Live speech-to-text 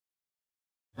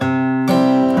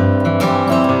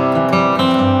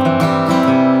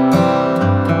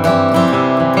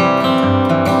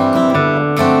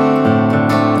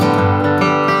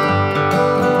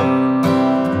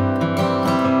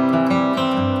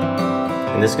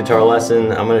In this guitar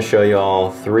lesson, I'm going to show you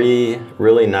all 3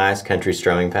 really nice country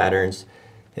strumming patterns,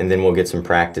 and then we'll get some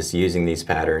practice using these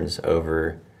patterns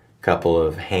over a couple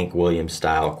of Hank Williams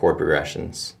style chord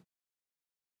progressions.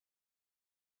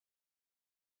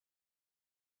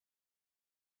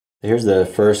 Here's the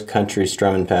first country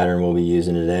strumming pattern we'll be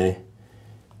using today.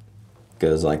 It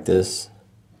goes like this.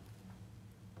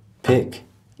 Pick,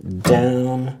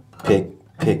 down, pick,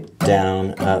 pick,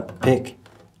 down, up, pick,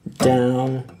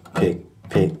 down, pick,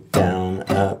 pick, down,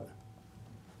 up.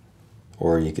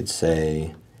 Or you could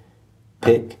say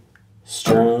pick,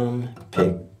 strum,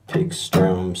 pick, pick,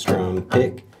 strum, strum,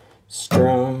 pick,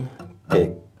 strum,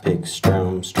 pick, pick,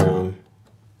 strum, strum.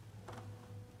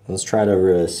 Let's try it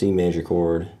over a C major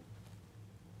chord.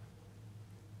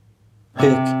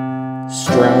 Pick,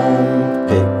 strum,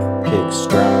 pick, pick,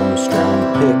 strum,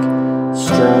 strum, pick,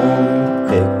 strum,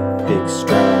 pick, pick,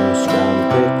 strum,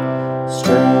 strum, pick,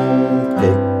 strum,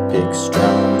 pick, pick,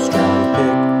 strum, strum,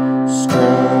 pick,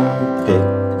 strum, pick,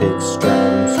 pick,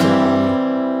 strum, strum.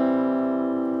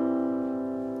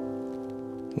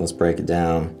 Let's break it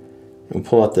down. We'll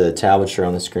pull up the tablature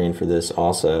on the screen for this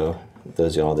also.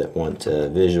 Those of y'all that want a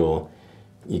visual,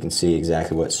 you can see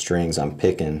exactly what strings I'm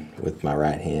picking with my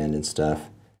right hand and stuff.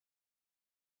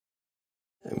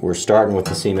 We're starting with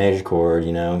the C major chord,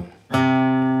 you know, for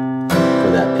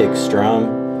that pick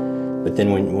strum, but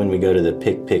then when we go to the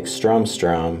pick, pick, strum,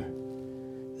 strum,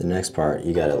 the next part,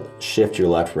 you gotta shift your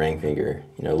left ring finger.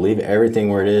 You know, leave everything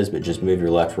where it is, but just move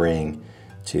your left ring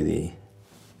to the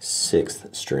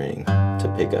 6th string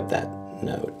to pick up that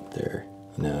note there,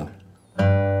 you know.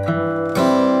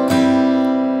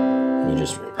 You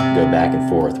just go back and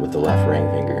forth with the left ring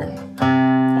finger.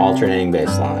 Alternating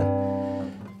bass line.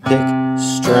 Pick,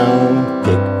 strum,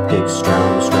 pick, pick,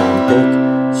 strum, strum, pick,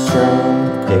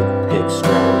 strum, pick, pick,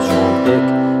 strum, strum, pick,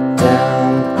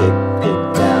 down, pick, pick,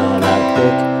 down, up,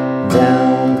 pick,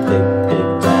 down, pick, pick,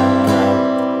 down,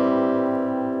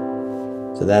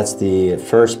 up. So that's the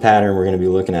first pattern we're going to be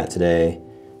looking at today.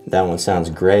 That one sounds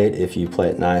great if you play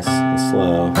it nice and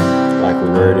slow, like we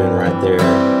were doing right there.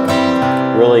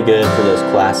 Really good for those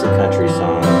classic country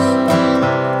songs.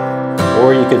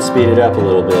 Or you could speed it up a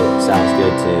little bit, it sounds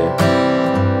good too.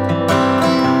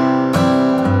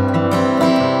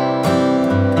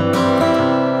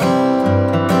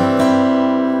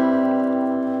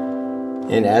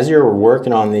 And as you're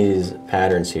working on these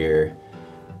patterns here,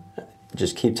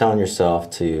 just keep telling yourself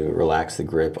to relax the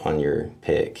grip on your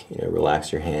pick. You know,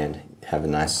 relax your hand, have a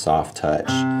nice soft touch.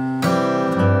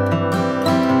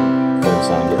 Focus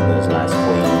on getting those nice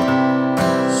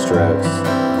clean strokes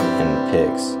and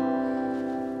picks.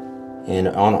 And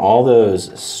on all those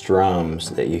strums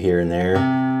that you hear in there,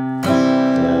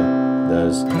 you know,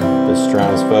 those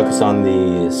strums, focus on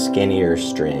the skinnier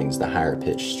strings, the higher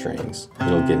pitched strings.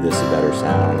 It'll give this a better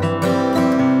sound.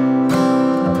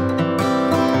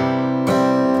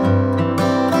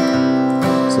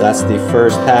 So that's the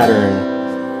first pattern.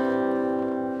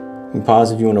 You can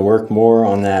pause if you want to work more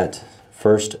on that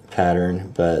first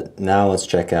pattern, but now let's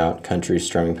check out country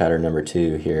strumming pattern number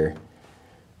 2 here.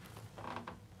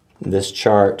 This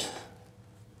chart,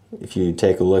 if you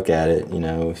take a look at it, you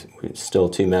know, it's still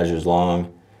 2 measures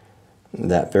long.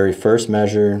 That very first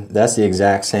measure, that's the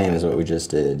exact same as what we just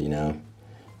did, you know.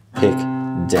 Pick,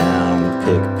 down,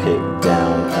 pick, pick,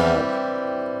 down, up.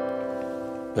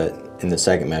 But in the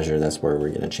second measure, that's where we're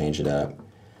going to change it up.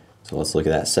 So let's look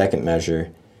at that second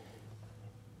measure.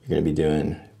 You're going to be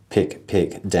doing pick,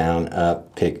 pick, down,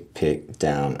 up, pick, pick,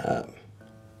 down, up.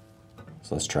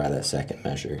 So let's try that second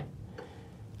measure.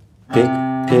 Pick,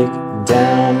 pick,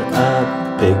 down,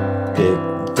 up, pick, pick,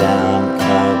 down,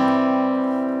 up.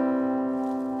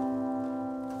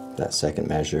 That second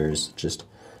measure is just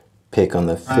pick on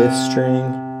the 5th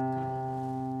string,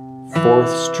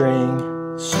 4th string,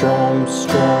 strum,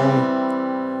 strum,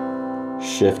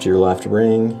 shift your left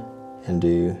ring and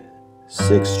do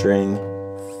 6th string,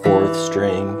 4th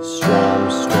string, strum,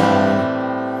 strum,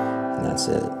 and that's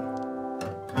it.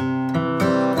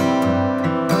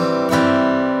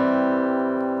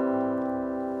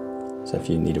 So if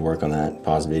you need to work on that,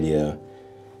 pause the video.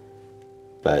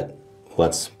 But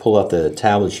let's pull up the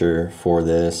tablature for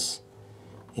this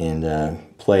and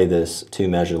play this 2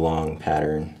 measure long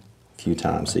pattern a few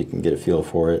times so you can get a feel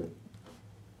for it.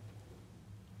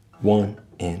 1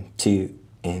 and 2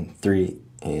 and 3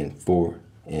 and 4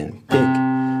 and pick,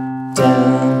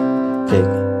 down, pick,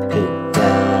 pick,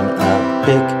 down, up,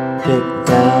 pick, pick,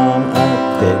 down,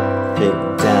 up, pick, pick,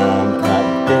 down,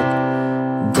 up, pick,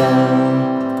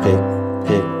 down, pick,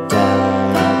 pick,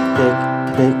 down, up, pick,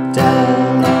 pick,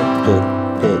 down, up, pick,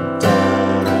 pick,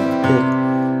 down, up, pick,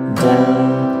 down,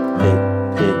 pick,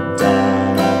 pick,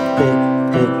 down,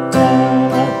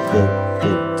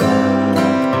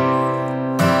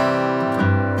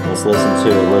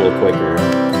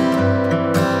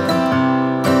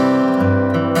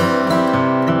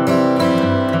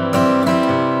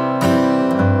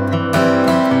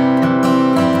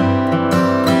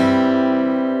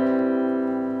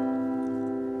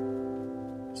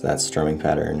 That's strumming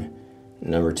pattern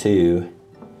number 2.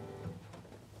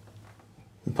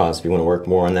 Pause if you want to work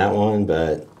more on that one,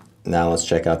 but now let's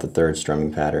check out the 3rd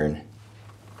strumming pattern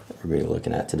that we're going to be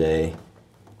looking at today.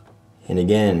 And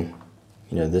again,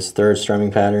 you know, this 3rd strumming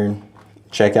pattern,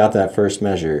 check out that first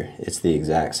measure. It's the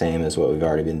exact same as what we've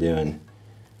already been doing.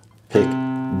 Pick,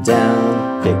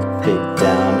 down, pick,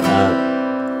 down,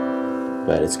 up.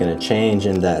 But it's going to change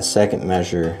in that 2nd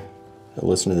measure.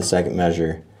 Listen to the 2nd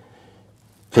measure.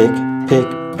 Pick, pick,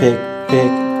 pick, pick,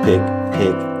 pick,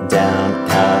 pick, down,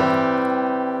 up.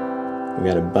 We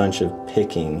got a bunch of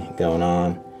picking going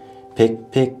on.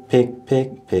 Pick, pick, pick,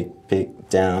 pick, pick, pick,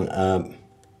 down, up.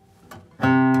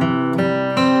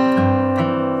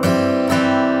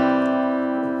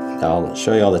 I'll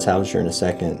show you all the tablature in a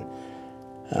second.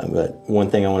 But one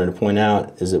thing I wanted to point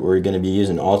out is that we're going to be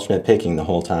using alternate picking the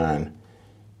whole time.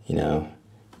 You know,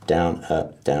 down,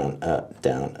 up, down, up,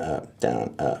 down, up,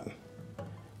 down, up.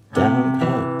 Down,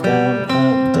 up, down,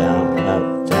 up, down,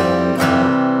 up, down,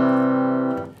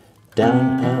 up.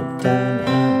 Down, up, down,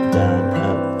 up, down,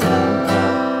 up, down,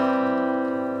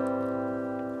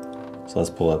 up. So let's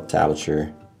pull up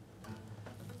tablature.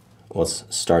 Let's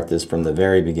start this from the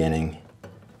very beginning.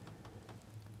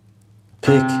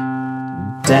 Pick,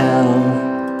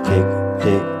 down, pick,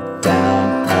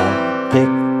 down, up. Pick,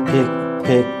 pick,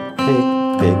 pick, pick,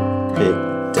 pick, pick,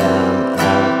 down, up.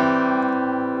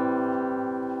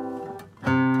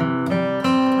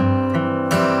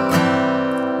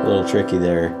 A little tricky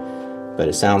there, but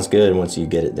it sounds good once you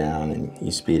get it down and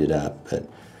you speed it up. But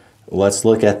let's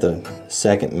look at the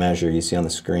 2nd measure you see on the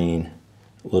screen,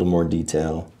 a little more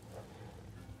detail.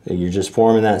 You're just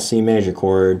forming that C major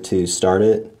chord to start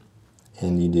it,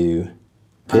 and you do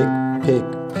pick, pick,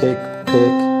 pick,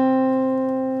 pick.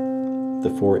 The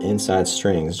 4 inside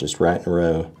strings just right in a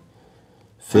row.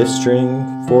 5th string,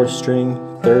 4th string,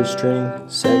 3rd string,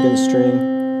 2nd string,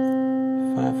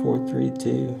 5, 4, 3,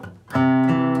 2.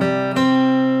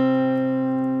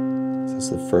 So that's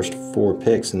the first 4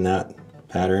 picks in that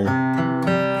pattern.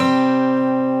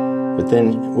 But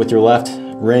then with your left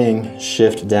ring,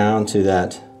 shift down to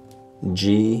that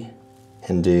G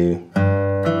and do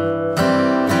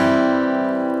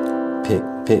pick,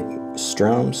 pick,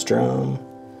 strum, strum.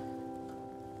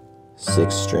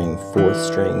 6th string, 4th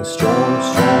string, strum,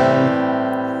 strum.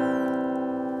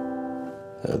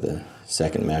 So the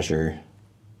 2nd measure.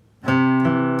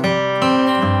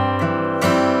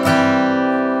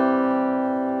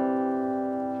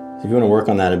 If you want to work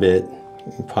on that a bit,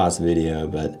 you can pause the video,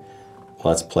 but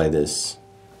let's play this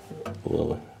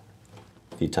a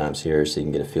few times here so you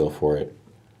can get a feel for it.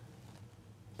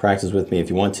 Practice with me if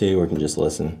you want to, or you can just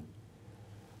listen.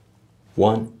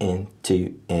 1 and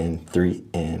 2 and 3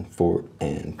 and 4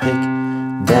 and pick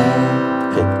down,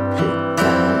 pick,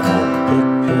 down, up, pick,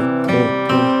 pick, pick,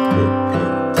 pick, pick,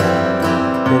 pick,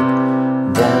 down, pick,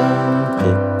 down,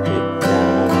 pick, pick,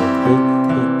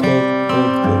 pick,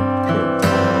 pick,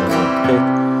 pick,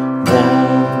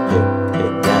 down,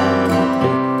 pick, down,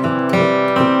 pick,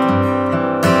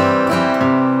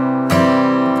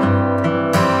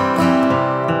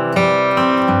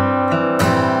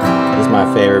 This is my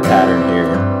favorite pattern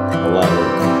here. I love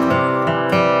it.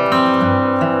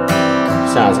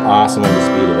 Sounds awesome when you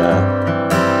speed it up.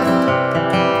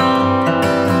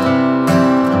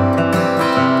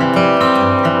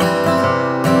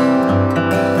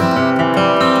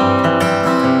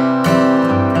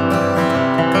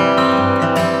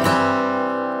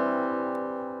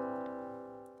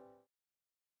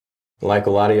 Like a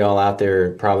lot of y'all out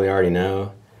there probably already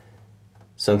know,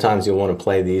 sometimes you'll want to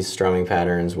play these strumming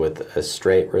patterns with a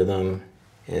straight rhythm,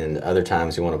 and other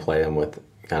times you want to play them with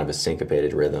kind of a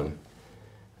syncopated rhythm.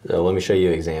 So let me show you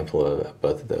an example of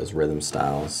both of those rhythm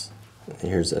styles.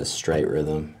 Here's a straight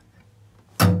rhythm.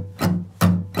 And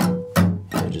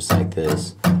just like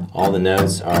this. All the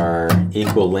notes are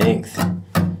equal length,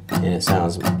 and it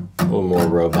sounds a little more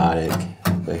robotic,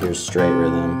 but here's straight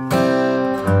rhythm.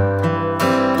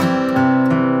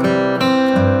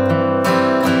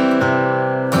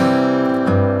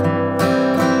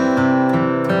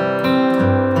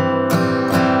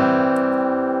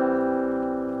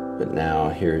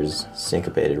 Here's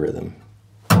syncopated rhythm.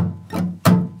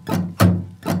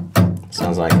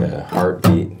 Sounds like a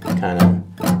heartbeat, kind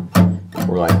of,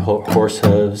 or like horse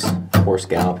hooves, horse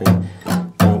galloping.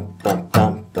 Bump, bump,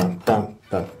 bump, bump, bump,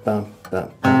 bump, bump, bump,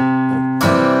 bump.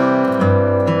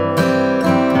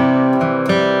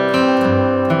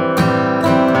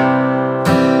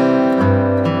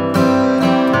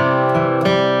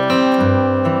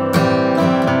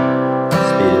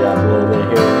 Speed it up a little bit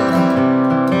here.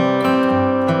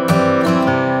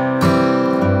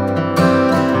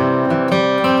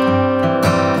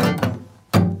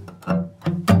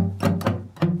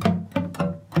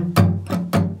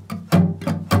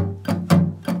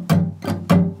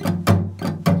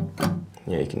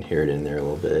 can hear it in there a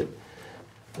little bit.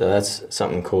 So that's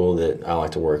something cool that I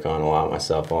like to work on a lot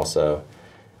myself also.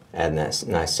 Adding that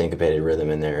nice syncopated rhythm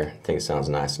in there. I think it sounds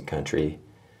nice and country.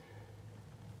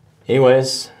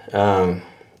 Anyways, if you have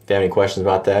any questions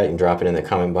about that, you can drop it in the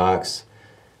comment box.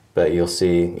 But you'll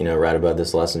see, you know, right above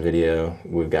this lesson video,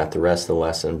 we've got the rest of the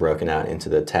lesson broken out into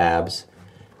the tabs.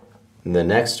 In the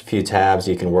next few tabs,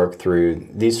 you can work through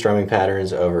these strumming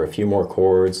patterns over a few more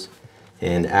chords.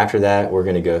 And after that, we're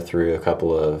going to go through a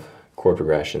couple of chord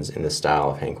progressions in the style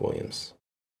of Hank Williams.